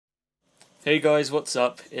Hey guys, what's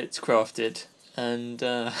up? It's Crafted, and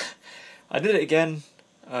I did it again.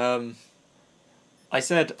 I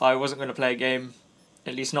said I wasn't going to play a game,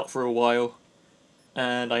 at least not for a while,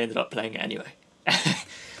 and I ended up playing it anyway.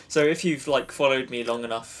 So if you've followed me long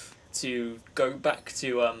enough to go back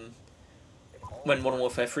to when Modern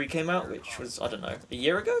Warfare 3 came out, which was, I don't know, a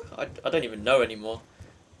year ago? I don't even know anymore.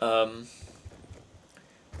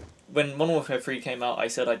 When Modern Warfare 3 came out, I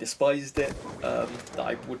said I despised it, that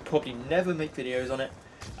I would probably never make videos on it,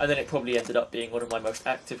 and then it probably ended up being one of my most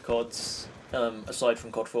active CODs, aside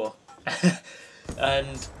from COD 4.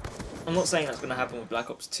 And I'm not saying that's going to happen with Black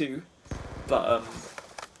Ops 2, but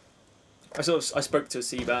I spoke to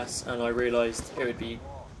Seabass, and I realised it would be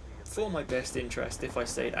for my best interest if I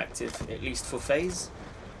stayed active, at least for FaZe.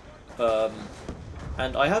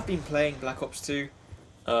 And I have been playing Black Ops 2.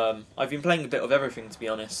 I've been playing a bit of everything, to be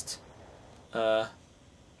honest. And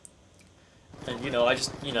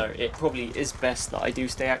it probably is best that I do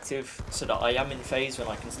stay active, so that I am in FaZe when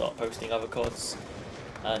I can start posting other CODs,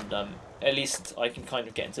 and at least I can kind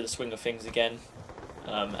of get into the swing of things again,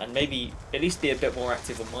 and maybe at least be a bit more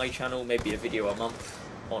active on my channel, maybe a video a month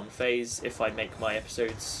on FaZe if I make my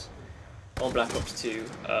episodes on Black Ops 2,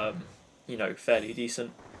 fairly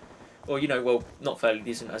decent, or well, not fairly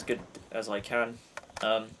decent, as good as I can.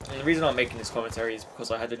 And the reason I'm making this commentary is because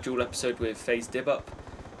I had a dual episode with FaZe Dib up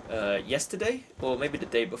yesterday, or maybe the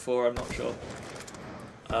day before, I'm not sure.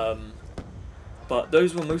 But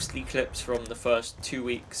those were mostly clips from the first 2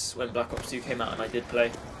 weeks when Black Ops 2 came out and I did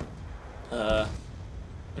play. And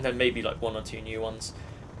then maybe one or two new ones.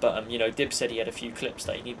 But Dib said he had a few clips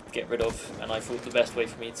that he needed to get rid of, and I thought the best way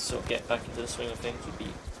for me to sort of get back into the swing of things would be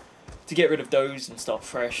to get rid of those and start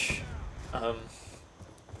fresh.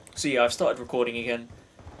 So yeah, I've started recording again,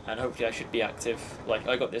 and hopefully I should be active.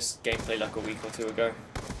 I got this gameplay a week or two ago,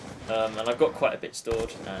 and I've got quite a bit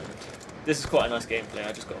stored, and this is quite a nice gameplay.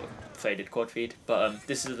 I just got a faded quad feed, but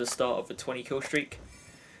this is the start of a 20 kill streak,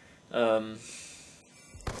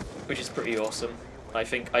 which is pretty awesome. I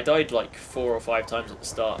think I died 4 or 5 times at the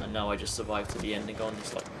start, and now I just survived to the end and got on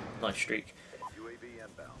this nice streak.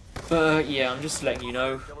 But yeah, I'm just letting you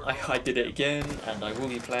know, I did it again, and I will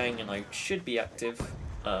be playing, and I should be active.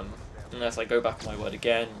 Unless I go back on my word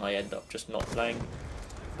again, I end up just not playing.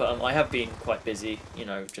 But I have been quite busy,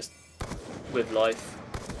 just with life.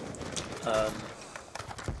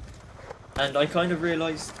 And I kind of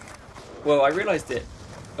realised, I realised it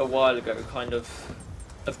a while ago, kind of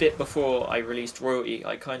a bit before I released Royalty.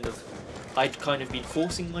 I'd kind of been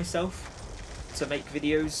forcing myself to make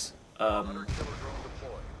videos.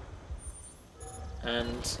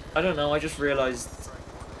 And I don't know, I just realised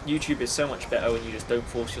YouTube is so much better when you just don't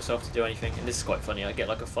force yourself to do anything. And this is quite funny, I get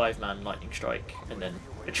a 5-man lightning strike and then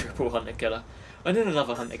a triple hunter killer and then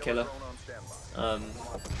another hunter killer.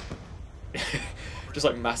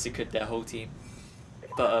 Just massacred their whole team.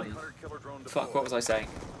 But fuck, what was I saying?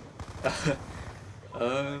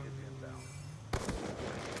 Oh,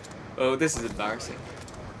 this is embarrassing.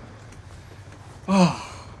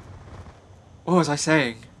 Oh, what was I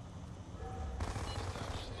saying?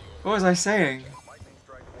 What was I saying?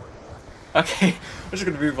 Okay, I'm just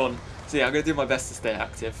going to move on. So yeah, I'm going to do my best to stay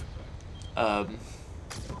active. And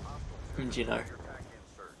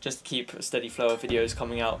just keep a steady flow of videos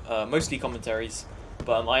coming out. Mostly commentaries,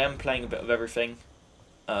 but I am playing a bit of everything.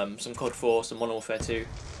 Some COD 4, some Modern Warfare 2.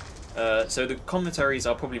 So the commentaries,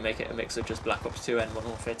 I'll probably make it a mix of just Black Ops 2 and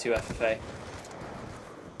Modern Warfare 2 FFA.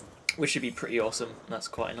 Which should be pretty awesome. That's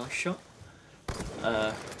quite a nice shot.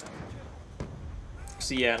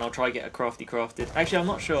 So yeah, and I'll try to get a crafted. Actually, I'm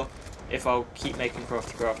not sure if I'll keep making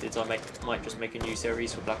crafted. I might just make a new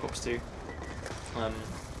series for Black Ops 2.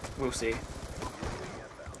 We'll see.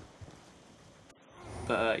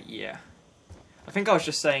 But yeah, I think I was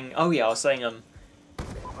just saying. Oh yeah, I was saying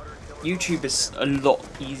YouTube is a lot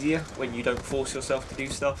easier when you don't force yourself to do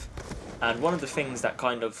stuff. And one of the things that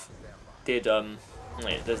kind of did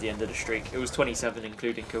there's the end of the streak. It was 27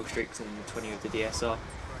 including kill streaks and 20 with the DSR.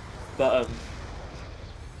 But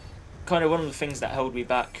kind of one of the things that held me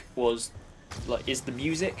back was is the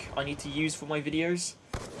music I need to use for my videos.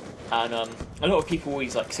 And a lot of people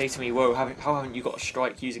always say to me, "Whoa, how haven't you got a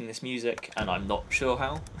strike using this music?" And I'm not sure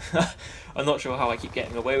how. I'm not sure how I keep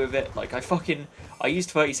getting away with it. I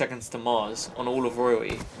used 30 seconds to Mars on all of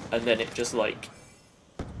Royalty, and then it just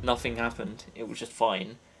nothing happened. It was just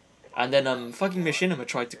fine. And then fucking Machinima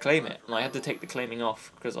tried to claim it, and I had to take the claiming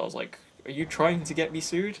off because I was like, "Are you trying to get me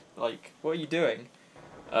sued? What are you doing?"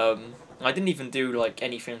 I didn't even do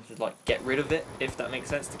anything to get rid of it, if that makes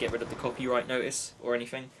sense, to get rid of the copyright notice or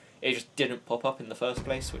anything. It just didn't pop up in the first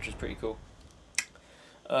place, which was pretty cool.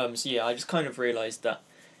 So yeah, I just kind of realised that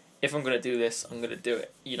if I'm gonna do this, I'm gonna do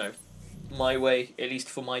it, you know, my way. At least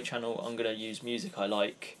for my channel, I'm gonna use music I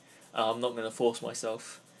like. I'm not gonna force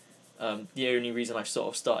myself. The only reason I've sort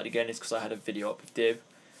of started again is because I had a video up with Dib,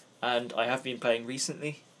 and I have been playing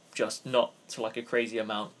recently, just not to like a crazy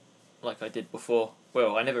amount like I did before.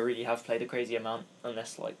 Well, I never really have played a crazy amount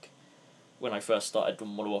unless like when I first started on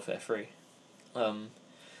Modern Warfare 3. But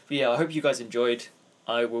yeah, I hope you guys enjoyed.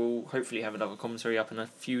 I will hopefully have another commentary up in a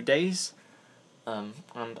few days, and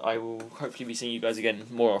I will hopefully be seeing you guys again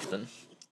more often.